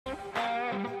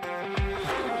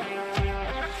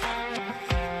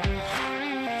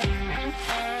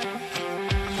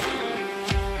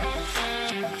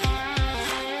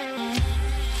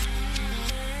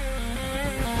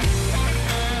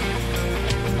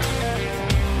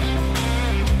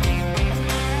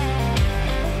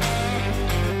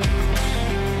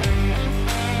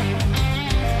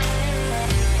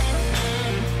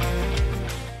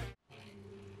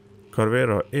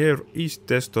Carvera Air is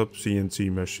desktop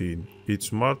CNC machine. It's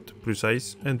smart,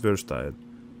 precise and versatile,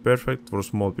 perfect for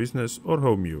small business or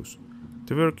home use.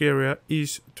 The work area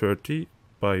is 30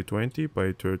 by 20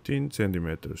 by 13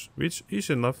 centimeters, which is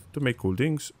enough to make cool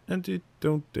things and it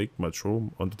don't take much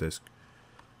room on the desk.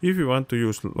 If you want to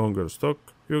use longer stock,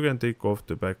 you can take off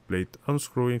the back plate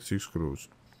unscrewing 6 screws.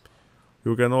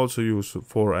 You can also use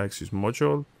 4-axis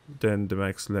module, then the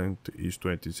max length is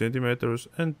 20 centimeters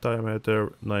and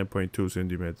diameter 9.2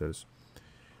 centimeters.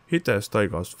 It has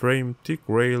die-cast frame, thick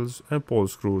rails and ball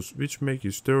screws which make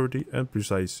it sturdy and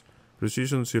precise,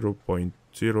 precision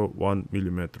 0.01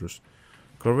 millimeters.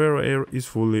 Carvera Air is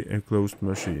fully enclosed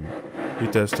machine.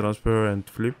 It has transparent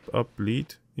flip-up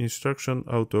lid. Instruction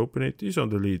how to open it is on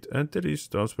the lid and there is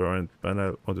transparent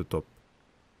panel on the top.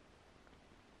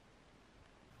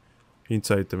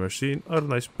 Inside the machine are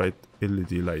nice bright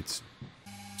LED lights.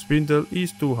 Spindle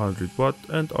is 200 watt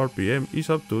and RPM is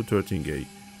up to 13K.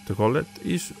 The collet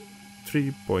is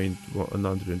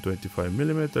 3.125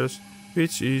 millimeters,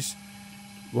 which is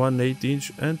 1/8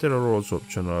 inch, and there are also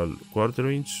optional 1/4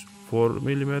 inch, 4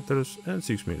 millimeters and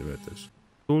 6 millimeters.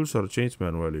 Tools are changed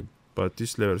manually, but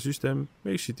this lever system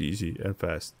makes it easy and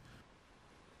fast.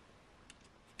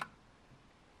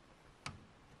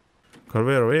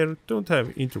 Carvera Air don't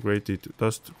have integrated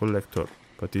dust collector,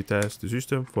 but it has the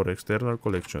system for external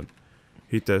collection.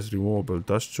 It has removable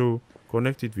dust shoe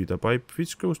connected with a pipe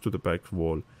which goes to the back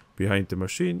wall. Behind the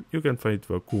machine you can find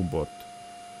vacuum board.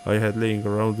 I had laying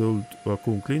around old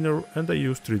vacuum cleaner and I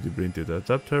used 3D printed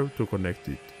adapter to connect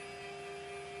it.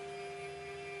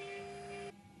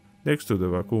 Next to the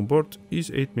vacuum board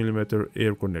is 8mm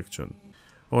air connection.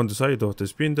 On the side of the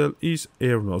spindle is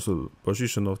air nozzle.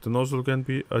 Position of the nozzle can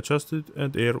be adjusted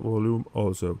and air volume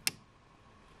also.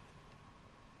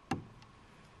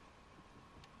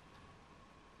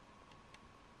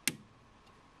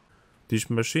 This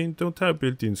machine don't have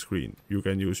built-in screen. You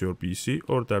can use your PC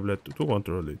or tablet to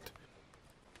control it.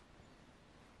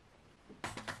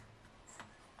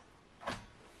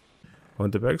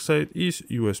 On the back side is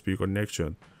USB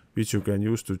connection, which you can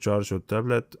use to charge your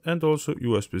tablet, and also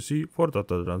USB-C for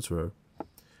data transfer.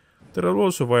 There are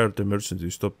also wired emergency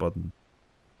stop button.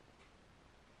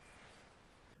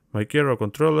 My Carvera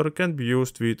controller can be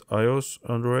used with iOS,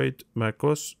 Android,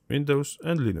 macOS, Windows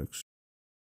and Linux.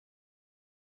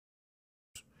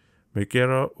 My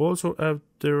Carvera also have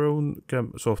their own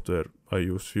CAM software. I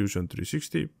use Fusion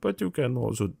 360, but you can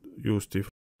also use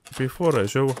different. Before I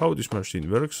show how this machine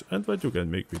works and what you can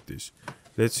make with this,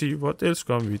 let's see what else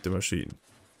comes with the machine.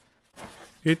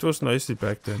 It was nicely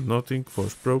packed and nothing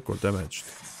was broke or damaged.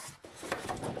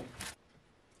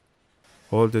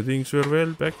 All the things were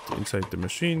well packed inside the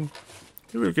machine.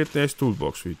 You will get a nice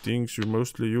toolbox with things you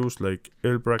mostly use like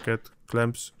L bracket,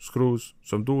 clamps, screws,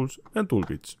 some tools and tool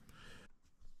bits.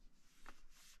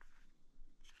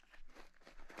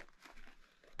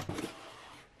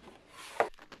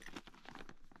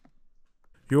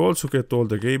 You also get all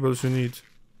the cables you need,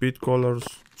 bit collars,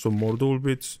 some more tool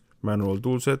bits, manual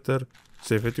tool setter,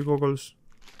 safety goggles,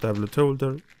 tablet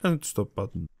holder and stop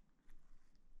button.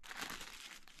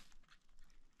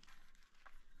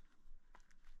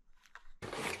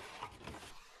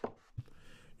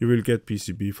 You will get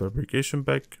PCB fabrication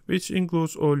pack, which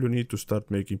includes all you need to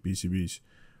start making PCBs.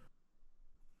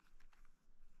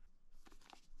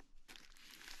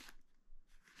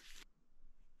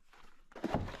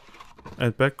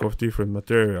 And pack of different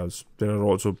materials. There are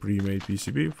also pre-made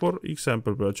PCB for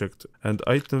example project and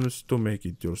items to make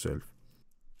it yourself.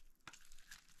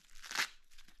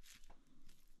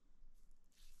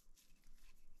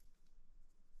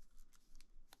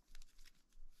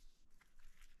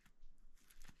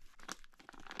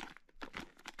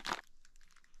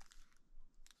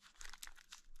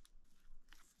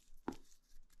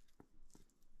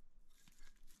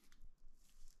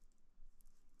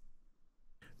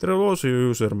 There are also a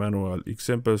user manual,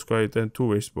 examples guide and 2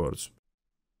 wasteboards.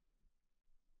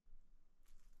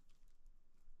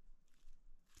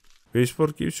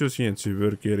 Wasteboard keeps your CNC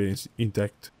work area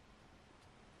intact.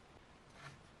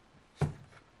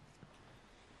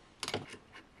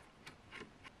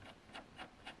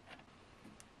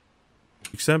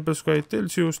 Examples guide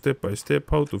tells you step by step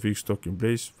how to fix stock in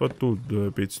place, what tool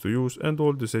bits to use and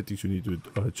all the settings you need to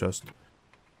adjust.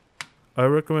 I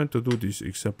recommend to do this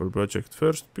example project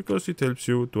first because it helps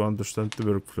you to understand the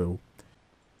workflow.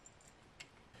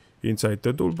 Inside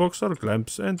the toolbox are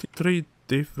clamps and 3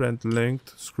 different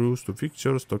length screws to fix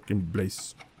your stock in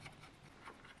place.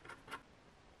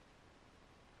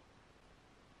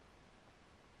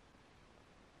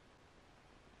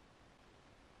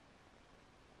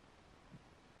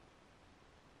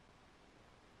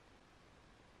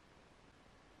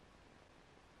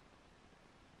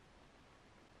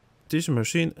 This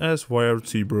machine has wired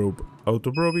C-probe.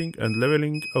 Auto-probing and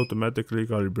leveling automatically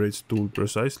calibrates tool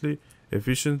precisely,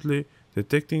 efficiently,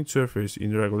 detecting surface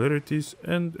irregularities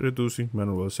and reducing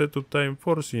manual setup time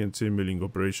for CNC milling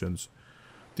operations.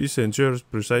 This ensures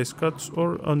precise cuts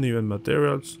or uneven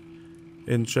materials,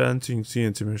 enhancing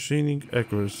CNC machining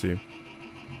accuracy.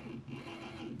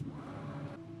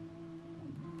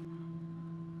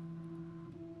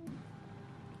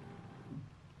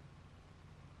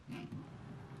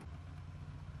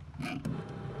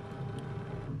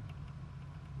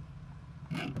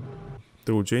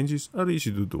 Tool changes are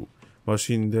easy to do.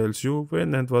 Machine tells you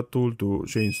when and what tool to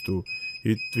change to.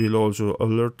 It will also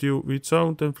alert you with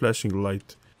sound and flashing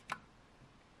light.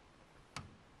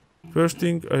 First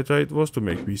thing I tried was to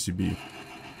make PCB.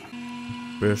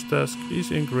 First task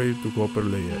is engrave the copper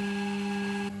layer.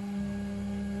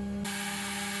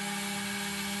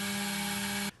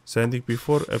 Sanding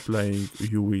before applying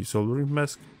UV soldering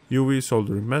mask. UV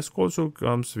soldering mask also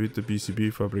comes with the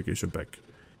PCB fabrication pack.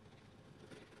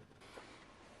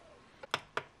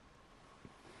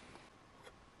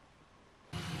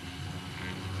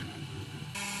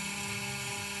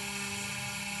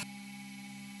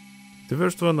 The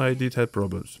first one I did had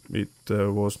problems. It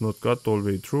was not cut all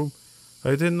the way through.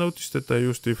 I then noticed that I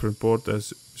used different board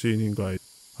as seen in guide.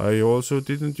 I also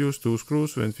didn't use 2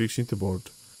 screws when fixing the board.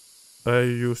 I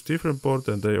used different board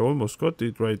and I almost got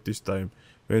it right this time.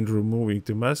 When removing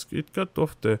the mask, it cut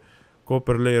off the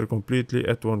copper layer completely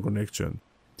at one connection.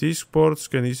 These boards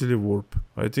can easily warp.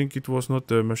 I think it was not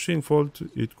the machine fault,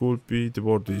 it could be the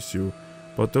board issue.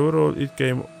 But overall it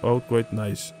came out quite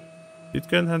nice. It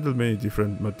can handle many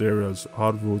different materials,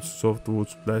 hardwoods,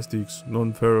 softwoods, plastics,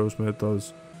 non-ferrous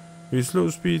metals. With slow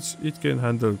speeds it can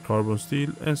handle carbon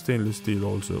steel and stainless steel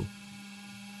also.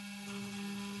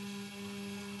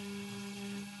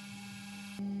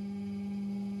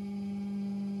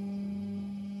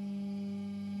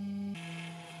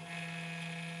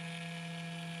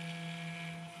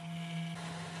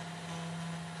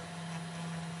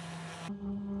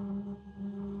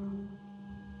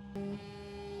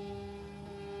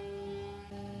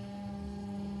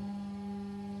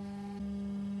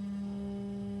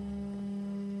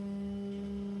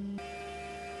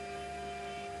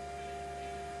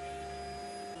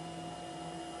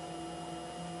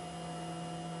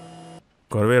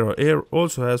 Carvera Air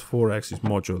also has 4-axis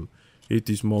module. It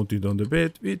is mounted on the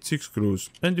bed with 6 screws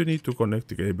and you need to connect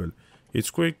the cable. It's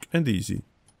quick and easy.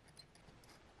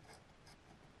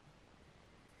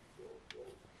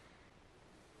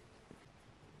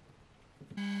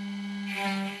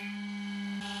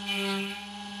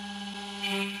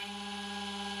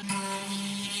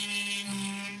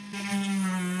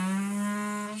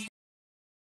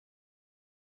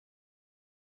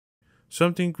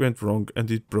 Something went wrong and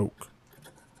it broke.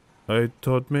 I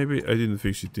thought maybe I didn't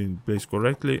fix it in place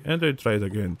correctly and I tried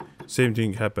again. Same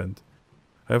thing happened.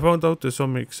 I found out that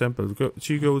some example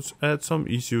G-codes had some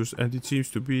issues and it seems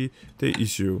to be the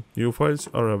issue. New files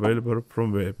are available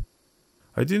from web.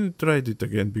 I didn't try it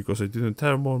again because I didn't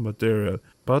have more material,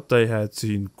 but I had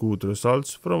seen good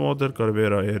results from other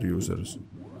Carvera Air users.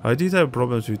 I did have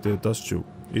problems with the dust shoe.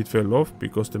 It fell off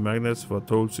because the magnets that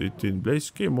holds it in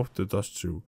place came off the dust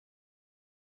shoe.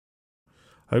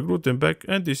 I glued them back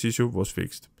and this issue was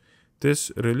fixed.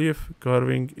 This relief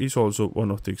carving is also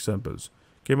one of the examples.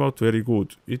 Came out very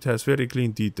good, it has very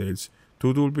clean details.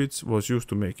 2 tool bits was used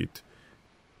to make it.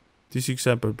 This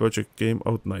example project came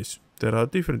out nice. There are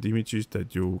different images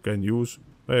that you can use.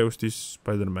 I used this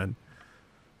Spider-Man.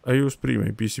 I used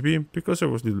pre-made PCB because I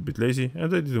was a little bit lazy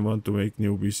and I didn't want to make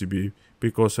new PCB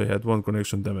because I had one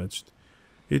connection damaged.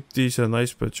 It is a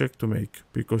nice project to make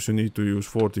because you need to use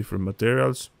 4 different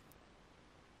materials.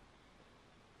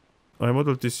 I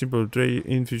modeled this simple tray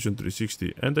in Fusion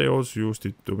 360 and I also used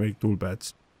it to make tool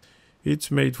pads. It's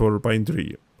made for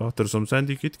bindery. After some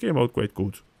sanding it came out quite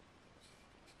good.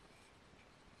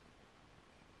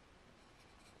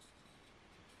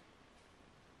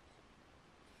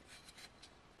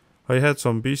 I had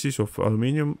some pieces of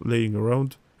aluminium laying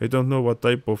around. I don't know what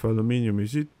type of aluminium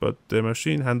is it, but the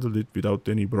machine handled it without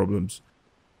any problems.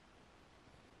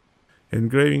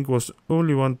 Engraving was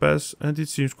only one pass and it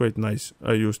seems quite nice.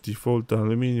 I used default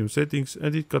aluminium settings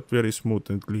and it got very smooth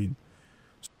and clean.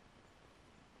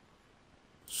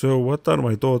 So what are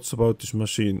my thoughts about this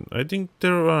machine? I think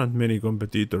there aren't many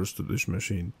competitors to this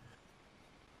machine.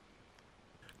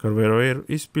 Carvera Air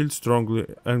is built strongly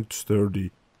and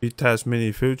sturdy. It has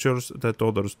many features that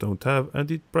others don't have and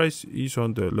its price is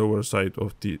on the lower side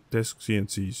of the desk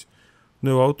CNCs.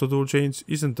 No auto tool change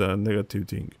isn't a negative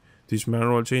thing. This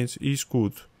manual change is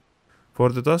good. For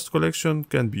the dust collection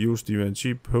can be used even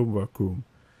cheap home vacuum.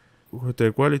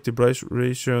 the quality price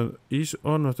ratio is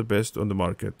one of the best on the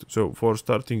market. So for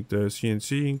starting the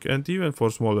CNCing and even for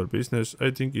smaller business,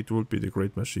 I think it will be the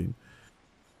great machine.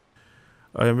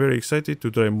 I am very excited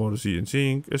to try more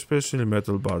CNCing, especially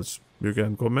metal parts. You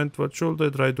can comment what should I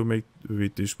try to make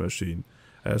with this machine.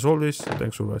 As always,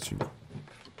 thanks for watching.